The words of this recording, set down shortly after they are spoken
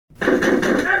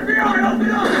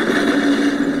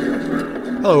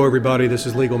Hello, everybody. This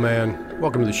is Legal Man.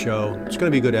 Welcome to the show. It's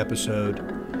going to be a good episode.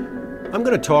 I'm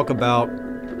going to talk about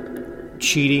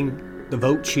cheating, the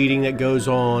vote cheating that goes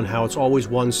on, how it's always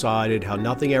one-sided, how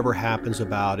nothing ever happens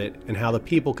about it, and how the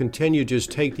people continue to just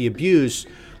take the abuse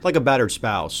like a battered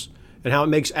spouse, and how it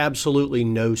makes absolutely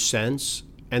no sense,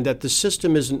 and that the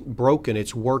system isn't broken,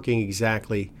 it's working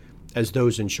exactly as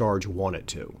those in charge want it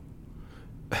to.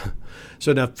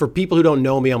 So now, for people who don't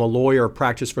know me, I'm a lawyer,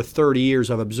 practiced for 30 years.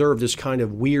 I've observed this kind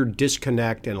of weird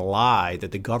disconnect and lie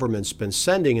that the government's been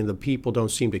sending and the people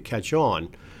don't seem to catch on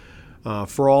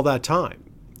for all that time.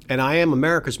 And I am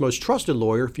America's most trusted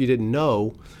lawyer, if you didn't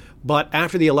know. But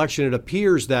after the election, it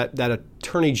appears that that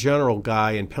attorney general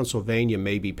guy in Pennsylvania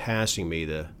may be passing me,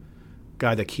 the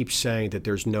guy that keeps saying that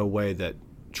there's no way that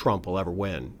Trump will ever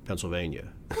win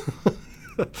Pennsylvania.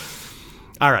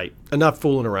 All right, enough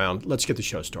fooling around. Let's get the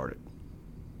show started.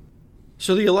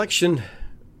 So the election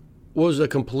was a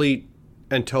complete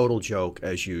and total joke,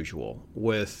 as usual,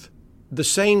 with the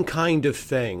same kind of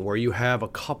thing where you have a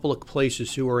couple of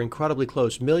places who are incredibly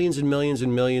close, millions and millions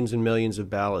and millions and millions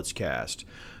of ballots cast,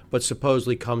 but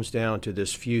supposedly comes down to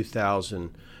this few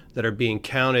thousand that are being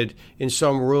counted in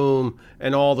some room,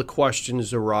 and all the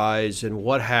questions arise and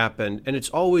what happened, and it's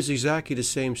always exactly the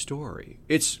same story.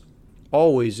 It's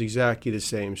always exactly the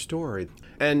same story.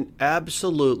 And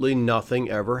absolutely nothing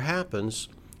ever happens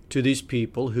to these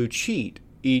people who cheat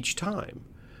each time.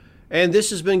 And this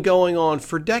has been going on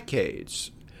for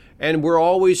decades. And we're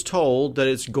always told that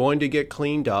it's going to get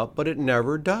cleaned up, but it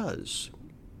never does.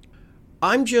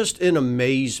 I'm just in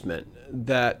amazement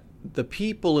that the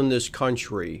people in this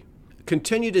country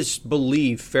continue to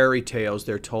believe fairy tales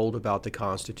they're told about the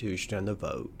Constitution and the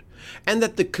vote. And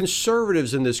that the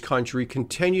conservatives in this country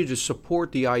continue to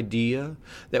support the idea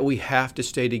that we have to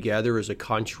stay together as a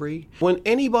country, when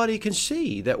anybody can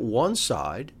see that one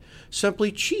side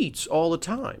simply cheats all the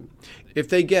time. If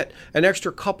they get an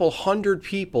extra couple hundred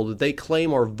people that they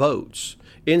claim are votes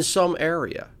in some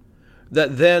area,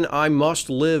 that then I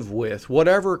must live with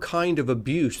whatever kind of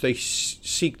abuse they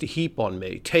seek to heap on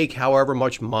me, take however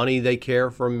much money they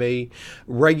care from me,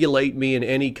 regulate me in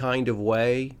any kind of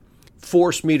way,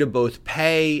 force me to both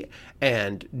pay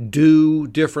and do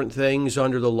different things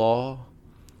under the law.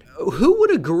 Who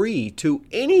would agree to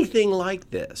anything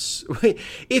like this?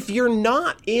 If you're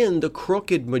not in the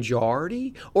crooked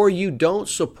majority, or you don't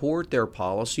support their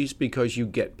policies because you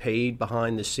get paid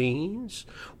behind the scenes,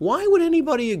 why would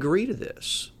anybody agree to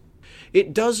this?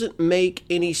 It doesn't make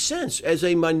any sense. As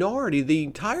a minority, the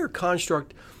entire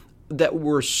construct that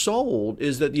we're sold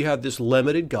is that you have this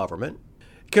limited government,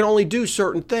 can only do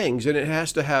certain things, and it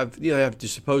has to have, have to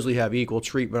supposedly have equal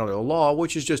treatment under the law,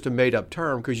 which is just a made-up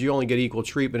term because you only get equal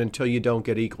treatment until you don't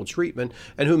get equal treatment.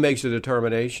 And who makes the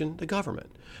determination? The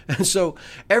government. And so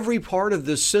every part of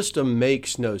this system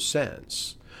makes no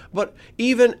sense. But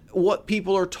even what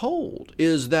people are told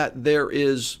is that there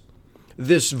is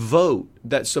this vote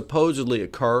that supposedly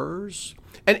occurs,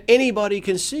 and anybody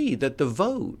can see that the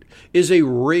vote is a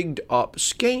rigged up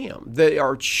scam. They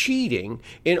are cheating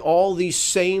in all these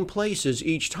same places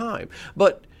each time.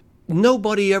 But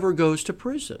nobody ever goes to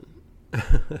prison.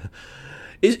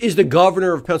 Is the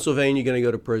governor of Pennsylvania going to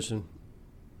go to prison?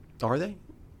 Are they?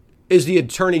 Is the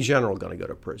attorney general going to go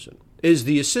to prison? Is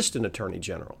the assistant attorney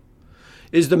general?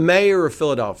 Is the mayor of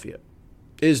Philadelphia?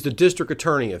 Is the district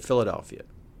attorney of Philadelphia?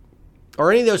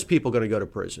 Are any of those people going to go to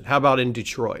prison? How about in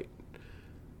Detroit?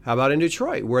 How about in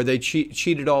Detroit, where they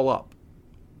cheated all up?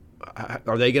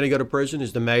 Are they going to go to prison?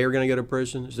 Is the mayor going to go to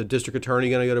prison? Is the district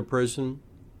attorney going to go to prison?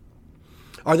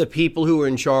 Are the people who are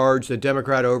in charge, the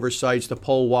Democrat oversights, the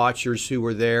poll watchers who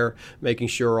were there making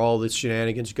sure all the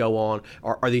shenanigans go on,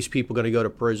 are these people going to go to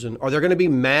prison? Are there going to be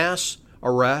mass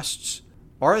arrests?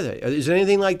 Are they? Is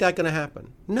anything like that going to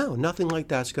happen? No, nothing like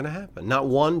that's going to happen. Not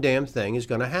one damn thing is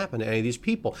going to happen to any of these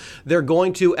people. They're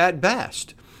going to, at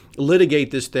best,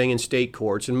 litigate this thing in state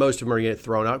courts, and most of them are going to get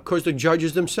thrown out because the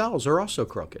judges themselves are also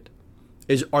crooked.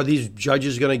 Are these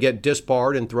judges going to get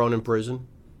disbarred and thrown in prison?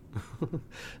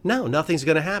 No, nothing's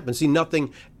going to happen. See,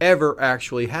 nothing ever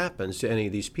actually happens to any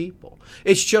of these people.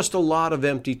 It's just a lot of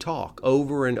empty talk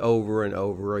over and over and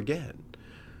over again.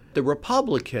 The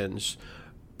Republicans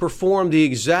perform the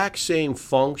exact same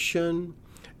function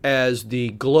as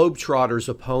the Globetrotters'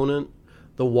 opponent,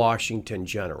 the Washington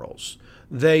Generals.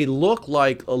 They look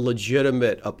like a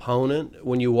legitimate opponent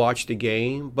when you watch the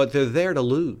game, but they're there to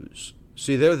lose.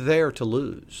 See, they're there to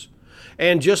lose.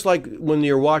 And just like when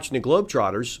you're watching the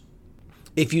Globetrotters,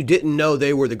 if you didn't know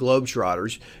they were the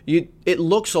Globetrotters, it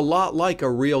looks a lot like a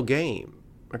real game,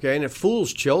 okay? And it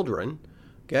fools children,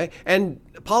 Okay? And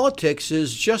politics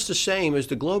is just the same as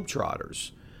the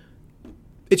Globetrotters.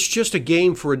 It's just a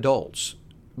game for adults.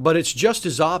 But it's just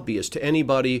as obvious to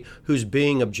anybody who's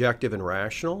being objective and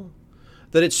rational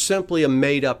that it's simply a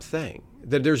made-up thing,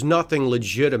 that there's nothing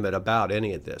legitimate about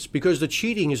any of this, because the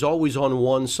cheating is always on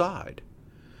one side.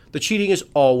 The cheating is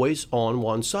always on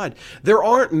one side. There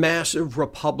aren't massive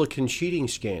Republican cheating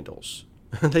scandals.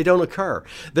 They don't occur.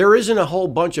 There isn't a whole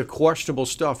bunch of questionable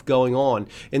stuff going on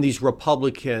in these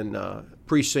Republican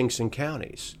precincts and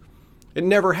counties. It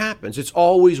never happens. It's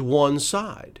always one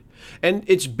side. And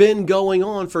it's been going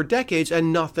on for decades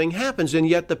and nothing happens. And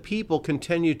yet the people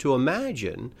continue to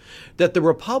imagine that the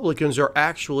Republicans are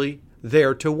actually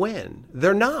there to win.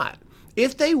 They're not.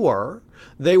 If they were,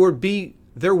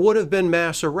 there would have been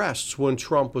mass arrests when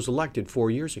Trump was elected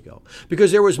 4 years ago,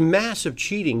 because there was massive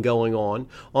cheating going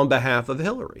on behalf of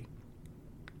Hillary.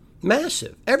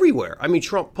 Massive, everywhere. I mean,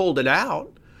 Trump pulled it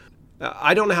out.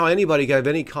 I don't know how anybody can have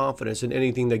any confidence in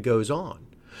anything that goes on.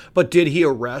 But did he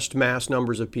arrest mass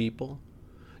numbers of people?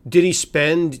 Did he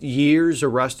spend years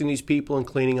arresting these people and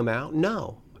cleaning them out?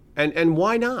 No. And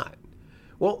why not?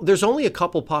 Well, there's only a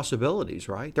couple possibilities,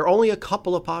 right? There are only a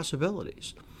couple of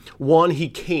possibilities. One, he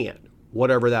can't,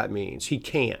 whatever that means. He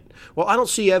can't. Well, I don't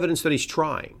see evidence that he's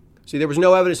trying. See, there was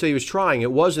no evidence that he was trying.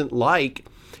 It wasn't like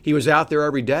he was out there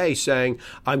every day saying,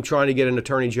 I'm trying to get an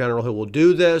attorney general who will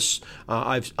do this.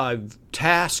 I've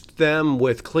tasked them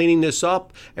with cleaning this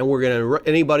up, and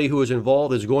anybody who is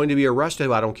involved is going to be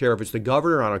arrested. I don't care if it's the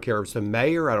governor. I don't care if it's the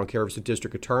mayor. I don't care if it's the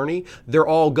district attorney. They're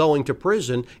all going to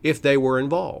prison if they were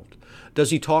involved. Does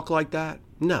he talk like that?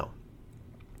 No.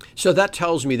 So that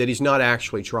tells me that he's not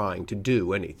actually trying to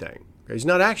do anything. He's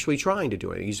not actually trying to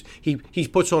do anything. He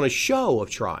puts on a show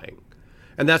of trying.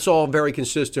 And that's all very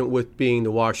consistent with being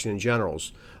the Washington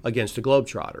Generals against the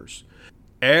Globetrotters.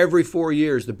 Every 4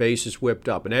 years, the base is whipped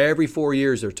up. And every 4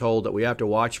 years, they're told that we have to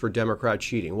watch for Democrat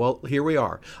cheating. Well, here we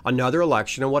are. Another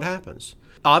election, and what happens?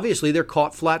 Obviously, they're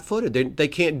caught flat-footed. They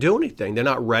can't do anything. They're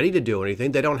not ready to do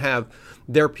anything. They don't have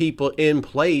their people in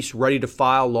place ready to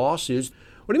file lawsuits.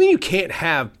 What do you mean you can't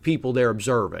have people there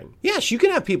observing? Yes, you can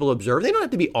have people observe. They don't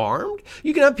have to be armed.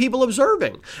 You can have people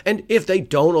observing. And if they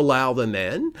don't allow them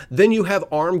in, then you have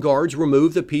armed guards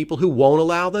remove the people who won't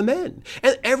allow them in.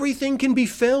 And everything can be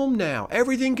filmed now.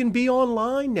 Everything can be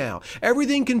online now.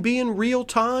 Everything can be in real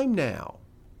time now.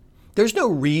 There's no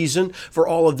reason for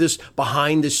all of this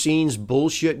behind-the-scenes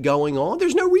bullshit going on.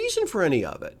 There's no reason for any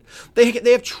of it.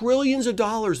 They have trillions of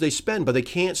dollars they spend, but they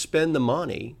can't spend the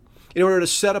money in order to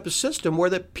set up a system where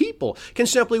the people can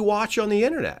simply watch on the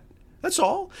internet. That's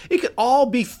all. It could all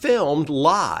be filmed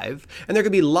live, and there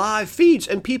could be live feeds,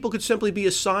 and people could simply be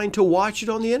assigned to watch it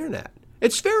on the internet.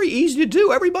 It's very easy to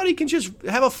do. Everybody can just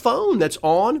have a phone that's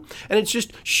on, and it's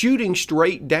just shooting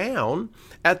straight down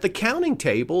at the counting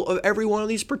table of every one of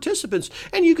these participants,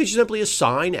 and you could simply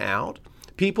assign out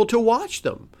people to watch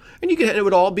them. And it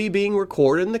would all be being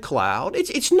recorded in the cloud.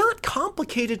 It's not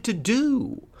complicated to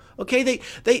do. Okay,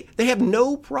 they have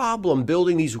no problem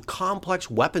building these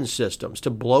complex weapon systems to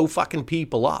blow fucking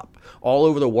people up all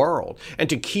over the world and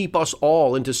to keep us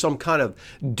all into some kind of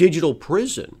digital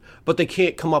prison. But they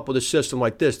can't come up with a system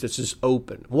like this that's just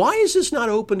open. Why is this not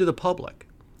open to the public?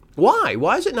 Why?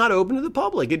 Why is it not open to the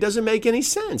public? It doesn't make any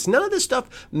sense. None of this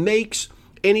stuff makes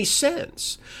any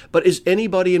sense. But is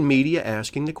anybody in media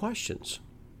asking the questions?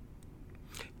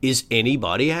 Is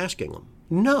anybody asking them?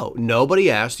 No, nobody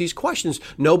asks these questions.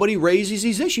 Nobody raises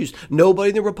these issues. Nobody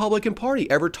in the Republican Party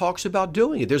ever talks about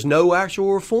doing it. There's no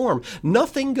actual reform.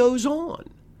 Nothing goes on.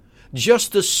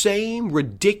 Just the same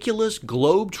ridiculous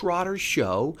Globetrotter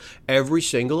show every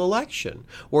single election,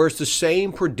 where it's the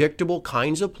same predictable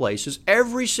kinds of places.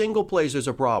 Every single place there's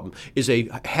a problem is a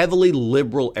heavily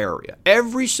liberal area.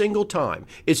 Every single time,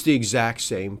 it's the exact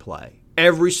same play.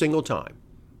 Every single time.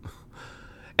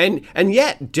 And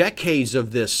yet, decades of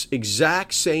this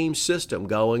exact same system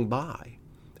going by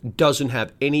doesn't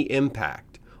have any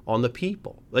impact on the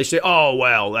people. They say, oh,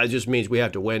 well, that just means we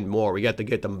have to win more. We got to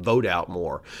get them vote out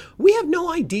more. We have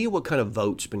no idea what kind of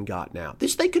vote's been gotten out.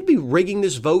 They could be rigging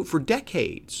this vote for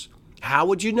decades. How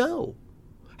would you know?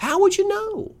 How would you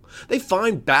know? They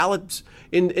find ballots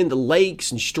in the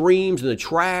lakes and streams and the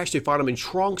trash. They find them in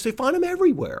trunks. They find them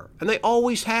everywhere. And they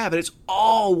always have. And it's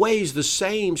always the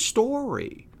same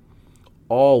story.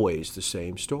 Always the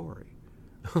same story.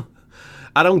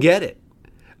 I don't get it.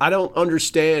 I don't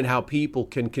understand how people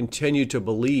can continue to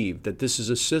believe that this is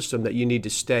a system that you need to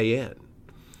stay in.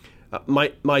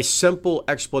 My simple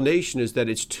explanation is that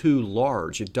it's too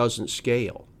large. It doesn't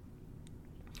scale.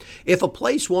 If a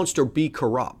place wants to be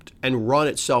corrupt and run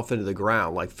itself into the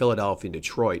ground, like Philadelphia and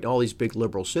Detroit and all these big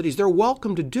liberal cities, they're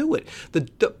welcome to do it.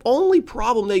 The only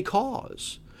problem they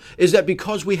cause is that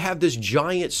because we have this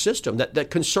giant system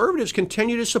that conservatives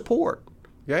continue to support,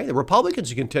 okay, the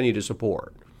Republicans continue to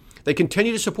support. They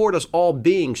continue to support us all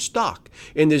being stuck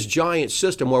in this giant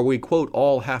system where we, quote,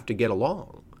 all have to get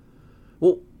along.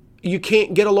 Well, you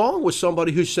can't get along with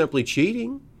somebody who's simply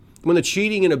cheating. When the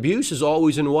cheating and abuse is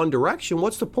always in one direction,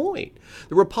 what's the point?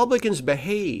 The Republicans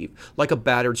behave like a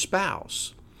battered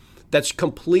spouse that's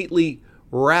completely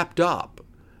wrapped up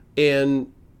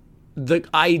in the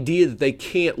idea that they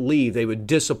can't leave. They would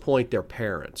disappoint their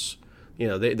parents. You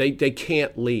know, they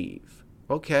can't leave.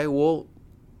 Okay, well,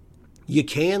 you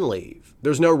can leave.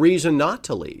 There's no reason not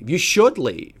to leave. You should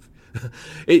leave.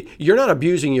 You're not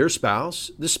abusing your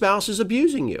spouse. The spouse is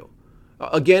abusing you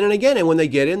again and again. And when they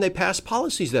get in, they pass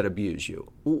policies that abuse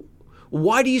you.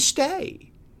 Why do you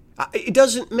stay? It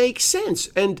doesn't make sense.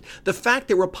 And the fact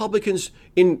that Republicans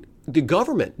in the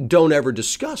government don't ever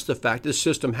discuss the fact that the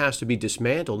system has to be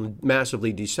dismantled and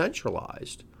massively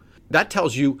decentralized, that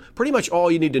tells you pretty much all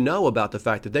you need to know about the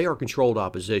fact that they are controlled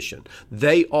opposition.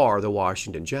 They are the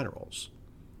Washington Generals.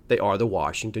 They are the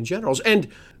Washington Generals. And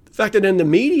the fact that in the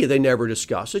media they never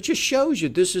discuss it just shows you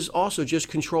this is also just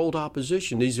controlled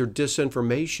opposition. These are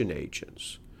disinformation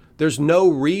agents. There's no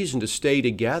reason to stay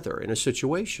together in a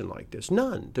situation like this.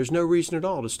 None. There's no reason at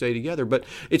all to stay together, but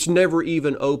it's never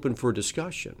even open for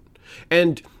discussion.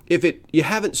 And if you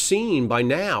haven't seen by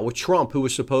now with Trump, who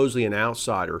was supposedly an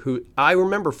outsider, who I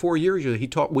remember 4 years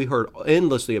ago, we heard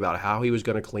endlessly about how he was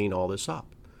going to clean all this up.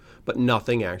 But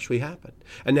nothing actually happened.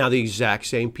 And now the exact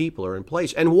same people are in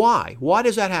place. And why? Why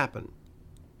does that happen?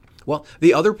 Well,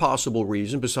 the other possible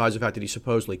reason, besides the fact that he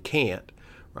supposedly can't,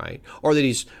 right, or that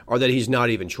he's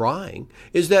not even trying,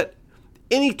 is that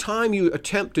any time you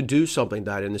attempt to do something like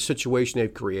that in the situation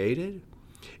they've created,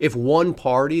 if one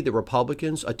party, the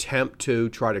Republicans, attempt to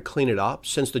try to clean it up,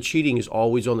 since the cheating is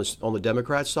always on the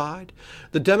Democrat side,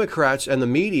 the Democrats and the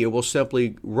media will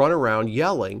simply run around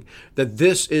yelling that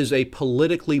this is a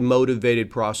politically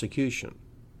motivated prosecution.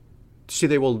 See,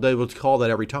 they will call that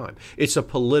every time. It's a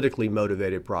politically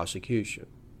motivated prosecution.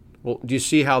 Well, do you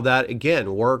see how that,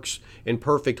 again, works in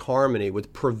perfect harmony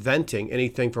with preventing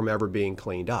anything from ever being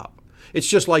cleaned up? It's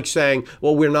just like saying,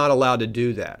 well, we're not allowed to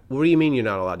do that. What do you mean you're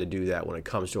not allowed to do that when it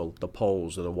comes to the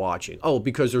polls and the watching? Oh,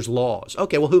 because there's laws.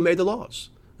 Okay, well, who made the laws?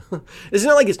 It's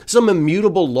not like it's some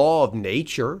immutable law of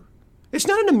nature. It's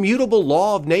not an immutable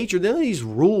law of nature. None of these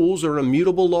rules are an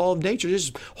immutable law of nature. This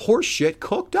is horse shit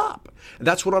cooked up. And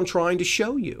that's what I'm trying to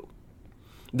show you.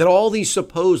 That all these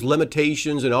supposed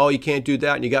limitations and, oh, you can't do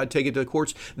that and you got to take it to the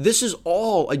courts, this is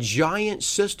all a giant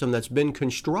system that's been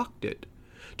constructed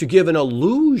to give an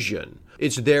illusion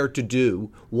it's there to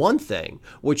do one thing,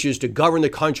 which is to govern the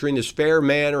country in this fair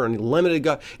manner and limited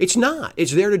government. It's not.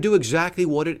 It's there to do exactly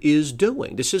what it is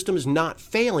doing. The system is not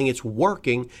failing. It's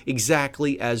working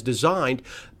exactly as designed.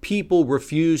 People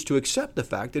refuse to accept the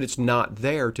fact that it's not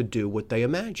there to do what they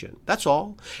imagine. That's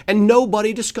all. And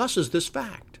nobody discusses this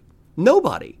fact.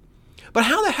 Nobody. But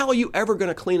how the hell are you ever going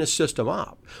to clean a system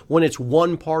up when it's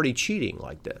one party cheating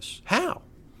like this? How?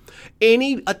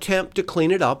 Any attempt to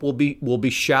clean it up will be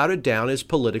shouted down as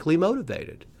politically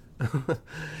motivated.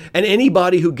 And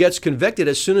anybody who gets convicted,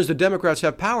 as soon as the Democrats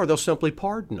have power, they'll simply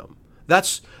pardon them.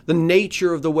 That's the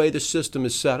nature of the way the system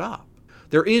is set up.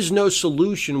 There is no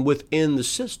solution within the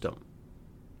system.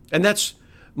 And that's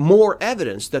more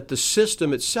evidence that the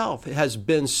system itself has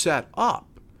been set up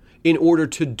in order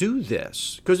to do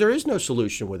this, because there is no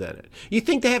solution within it. You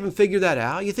think they haven't figured that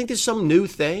out? You think there's some new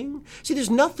thing? See, there's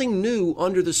nothing new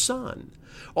under the sun.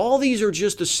 All these are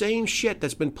just the same shit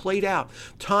that's been played out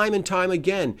time and time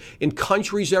again in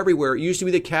countries everywhere. It used to be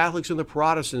the Catholics and the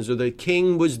Protestants, or the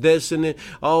king was this, and he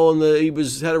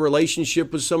had a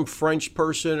relationship with some French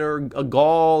person or a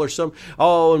Gaul or some.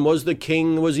 Oh, and was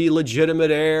he legitimate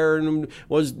heir? And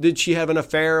did she have an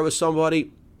affair with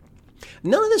somebody?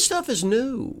 None of this stuff is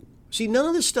new. See, none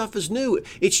of this stuff is new.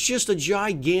 It's just a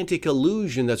gigantic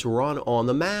illusion that's run on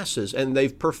the masses, and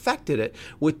they've perfected it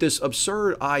with this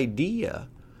absurd idea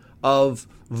of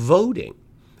voting.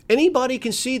 Anybody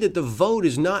can see that the vote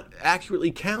is not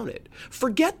accurately counted.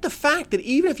 Forget the fact that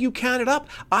even if you count it up,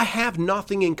 I have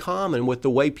nothing in common with the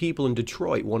way people in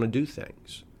Detroit want to do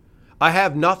things. I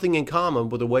have nothing in common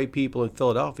with the way people in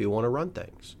Philadelphia want to run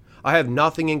things. I have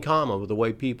nothing in common with the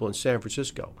way people in San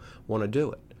Francisco want to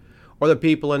do it, or the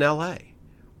people in LA.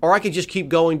 Or I could just keep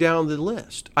going down the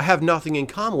list. I have nothing in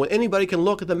common with. Anybody can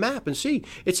look at the map and see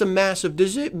it's a massive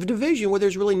division where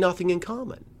there's really nothing in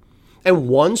common. And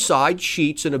one side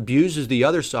cheats and abuses the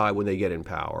other side when they get in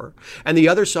power, and the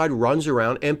other side runs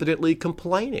around impotently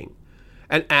complaining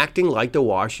and acting like the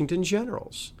Washington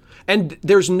Generals. And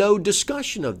there's no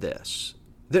discussion of this.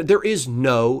 There is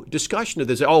no discussion of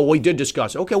this. Oh, we did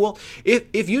discuss it. Okay, well,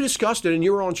 if you discussed it and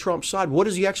you were on Trump's side, what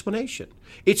is the explanation?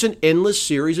 It's an endless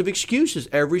series of excuses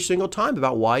every single time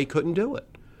about why he couldn't do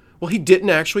it. Well, he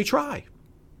didn't actually try.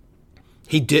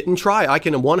 He didn't try. I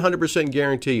can 100%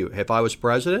 guarantee you, if I was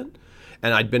president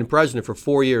and I'd been president for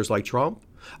 4 years like Trump,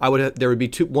 there would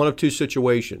be one of two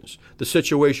situations. The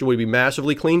situation would be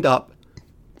massively cleaned up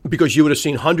because you would have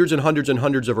seen hundreds and hundreds and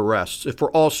hundreds of arrests for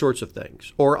all sorts of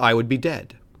things, or I would be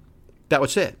dead. That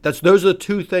was it. Those are the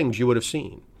two things you would have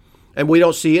seen. And we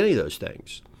don't see any of those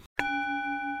things.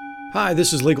 Hi,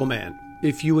 this is Legal Man.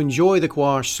 If you enjoy The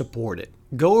Quash, support it.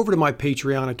 Go over to my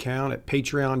Patreon account at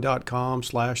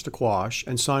patreon.com/thequash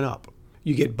and sign up.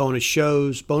 You get bonus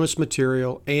shows, bonus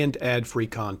material, and ad-free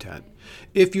content.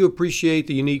 If you appreciate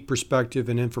the unique perspective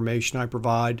and information I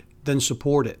provide, then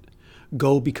support it.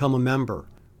 Go become a member.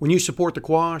 When you support The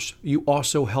Quash, you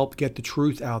also help get the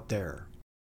truth out there.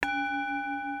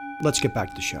 Let's get back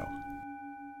to the show.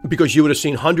 Because you would have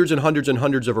seen hundreds and hundreds and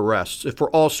hundreds of arrests for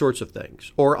all sorts of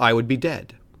things, or I would be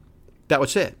dead. That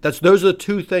was it. Those are the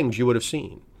two things you would have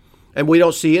seen. And we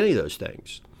don't see any of those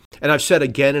things. And I've said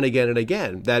again and again and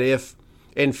again that if,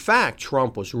 in fact,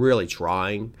 Trump was really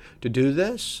trying to do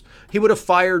this, he would have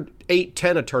fired 8,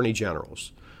 10 attorney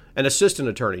generals. And assistant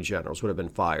attorney generals would have been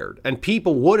fired. And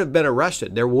people would have been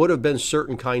arrested. There would have been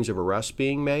certain kinds of arrests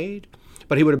being made,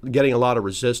 but he would have been getting a lot of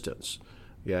resistance.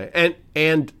 Yeah.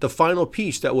 And the final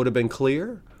piece that would have been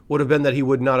clear would have been that he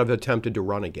would not have attempted to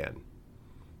run again.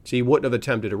 See, he wouldn't have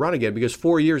attempted to run again because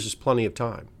 4 years is plenty of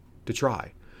time to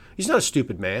try. He's not a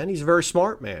stupid man. He's a very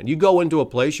smart man. You go into a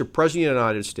place, you're president of the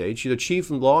United States, you're the chief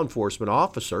law enforcement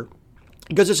officer,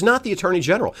 because it's not the attorney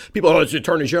general. People, it's the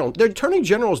attorney general. The attorney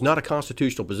general is not a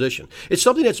constitutional position. It's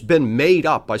something that's been made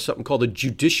up by something called the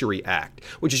Judiciary Act,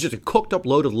 which is just a cooked up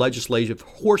load of legislative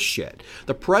horse shit.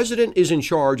 The president is in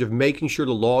charge of making sure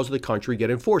the laws of the country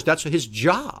get enforced. That's his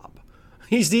job.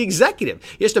 He's the executive.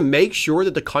 He has to make sure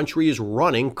that the country is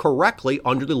running correctly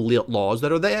under the laws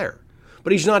that are there.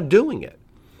 But he's not doing it.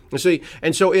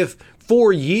 And so if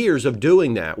 4 years of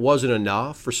doing that wasn't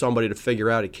enough for somebody to figure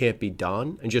out it can't be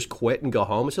done and just quit and go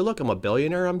home and say, look, I'm a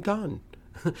billionaire, I'm done.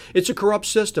 It's a corrupt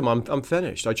system, I'm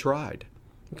finished, I tried.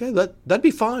 Okay, that'd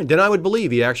be fine. Then I would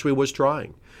believe he actually was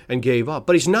trying and gave up.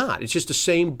 But he's not. It's just the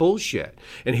same bullshit.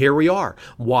 And here we are,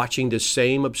 watching this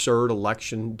same absurd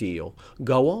election deal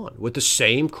go on with the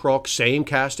same crook, same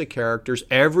cast of characters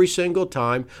every single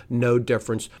time, no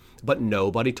difference. But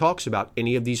nobody talks about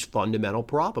any of these fundamental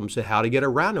problems and how to get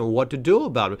around them and what to do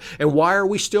about them. And why are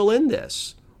we still in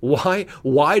this? Why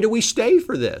do we stay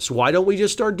for this? Why don't we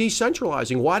just start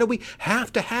decentralizing? Why do we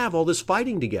have to have all this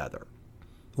fighting together?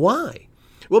 Why?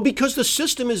 Well, because the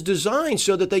system is designed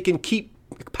so that they can keep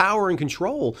power and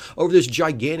control over this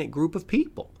gigantic group of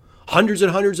people. Hundreds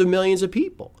and hundreds of millions of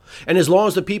people. And as long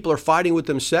as the people are fighting with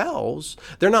themselves,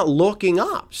 they're not looking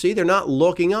up. See, they're not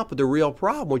looking up at the real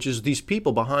problem, which is these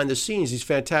people behind the scenes, these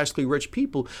fantastically rich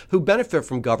people who benefit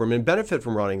from government, benefit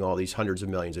from running all these hundreds of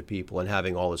millions of people and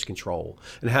having all this control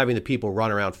and having the people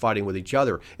run around fighting with each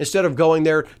other instead of going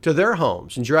there to their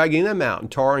homes and dragging them out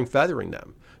and tarring, feathering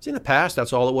them. See, in the past,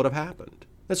 that's all that would have happened.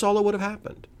 That's all that would have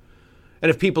happened. And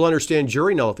if people understand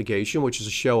jury nullification, which is a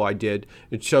show I did,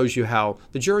 it shows you how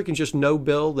the jury can just no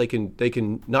bill, they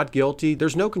can not guilty.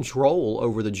 There's no control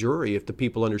over the jury if the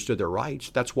people understood their rights.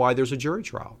 That's why there's a jury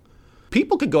trial.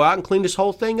 People could go out and clean this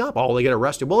whole thing up. Oh, they get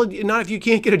arrested. Well, not if you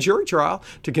can't get a jury trial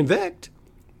to convict.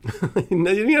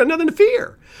 Nothing to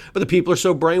fear. But the people are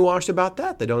so brainwashed about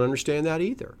that, they don't understand that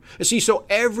either. And see, so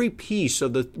every piece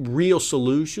of the real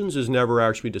solutions is never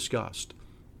actually discussed.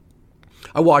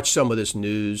 I watched some of this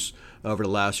news over the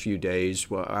last few days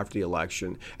after the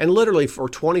election. And literally for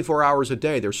 24 hours a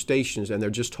day, there's stations and they're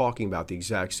just talking about the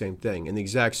exact same thing in the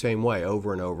exact same way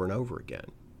over and over and over again.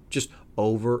 Just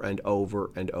over and over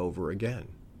and over again.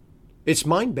 It's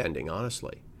mind-bending,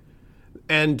 honestly.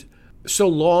 And so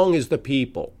long as the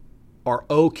people are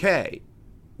okay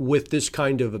with this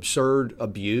kind of absurd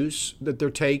abuse that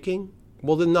they're taking,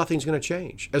 well, then nothing's going to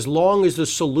change. As long as the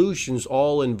solutions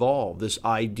all involve this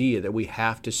idea that we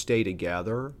have to stay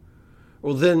together,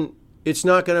 well, then it's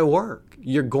not going to work.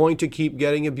 You're going to keep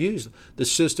getting abused. The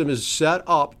system is set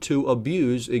up to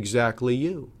abuse exactly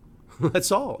you.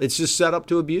 That's all. It's just set up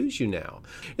to abuse you now.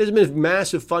 There's been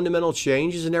massive fundamental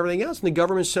changes and everything else, and the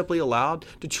government's simply allowed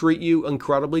to treat you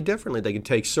incredibly differently. They can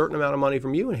take a certain amount of money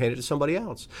from you and hand it to somebody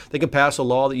else. They can pass a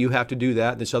law that you have to do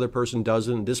that, and this other person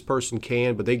doesn't, and this person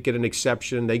can, but they get an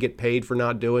exception. They get paid for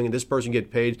not doing, and this person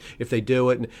get paid if they do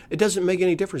it. And it doesn't make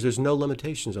any difference. There's no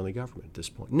limitations on the government at this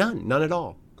point. None at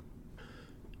all.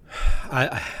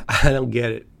 I don't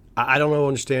get it. I don't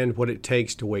understand what it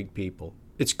takes to wake people.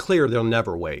 It's clear they'll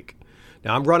never wake.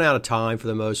 Now, I'm run out of time for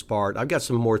the most part. I've got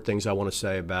some more things I want to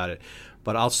say about it,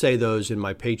 but I'll say those in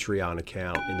my Patreon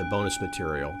account in the bonus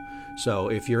material. So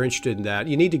if you're interested in that,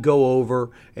 you need to go over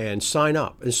and sign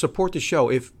up and support the show.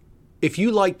 If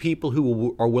you like people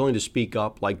who are willing to speak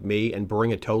up like me and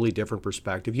bring a totally different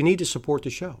perspective, you need to support the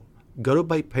show. Go to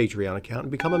my Patreon account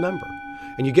and become a member.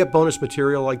 And you get bonus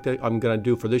material like that I'm going to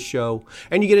do for this show,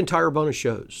 and you get entire bonus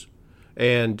shows.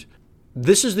 And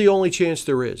this is the only chance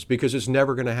there is, because it's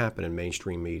never going to happen in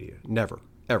mainstream media. Never,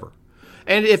 ever.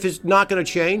 And if it's not going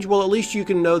to change, well, at least you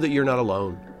can know that you're not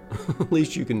alone. At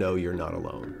least you can know you're not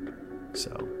alone.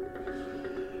 So,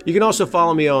 you can also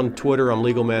follow me on Twitter. I'm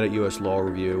Legal Man at US Law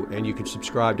Review, and you can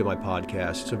subscribe to my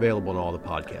podcast. It's available on all the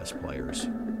podcast players.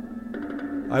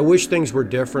 I wish things were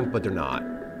different, but they're not.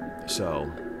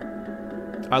 So,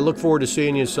 I look forward to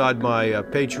seeing you inside my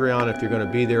Patreon if you're going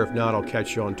to be there. If not, I'll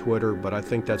catch you on Twitter, but I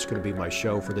think that's going to be my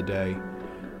show for the day.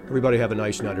 Everybody have a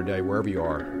nice night or day wherever you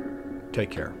are. Take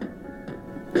care.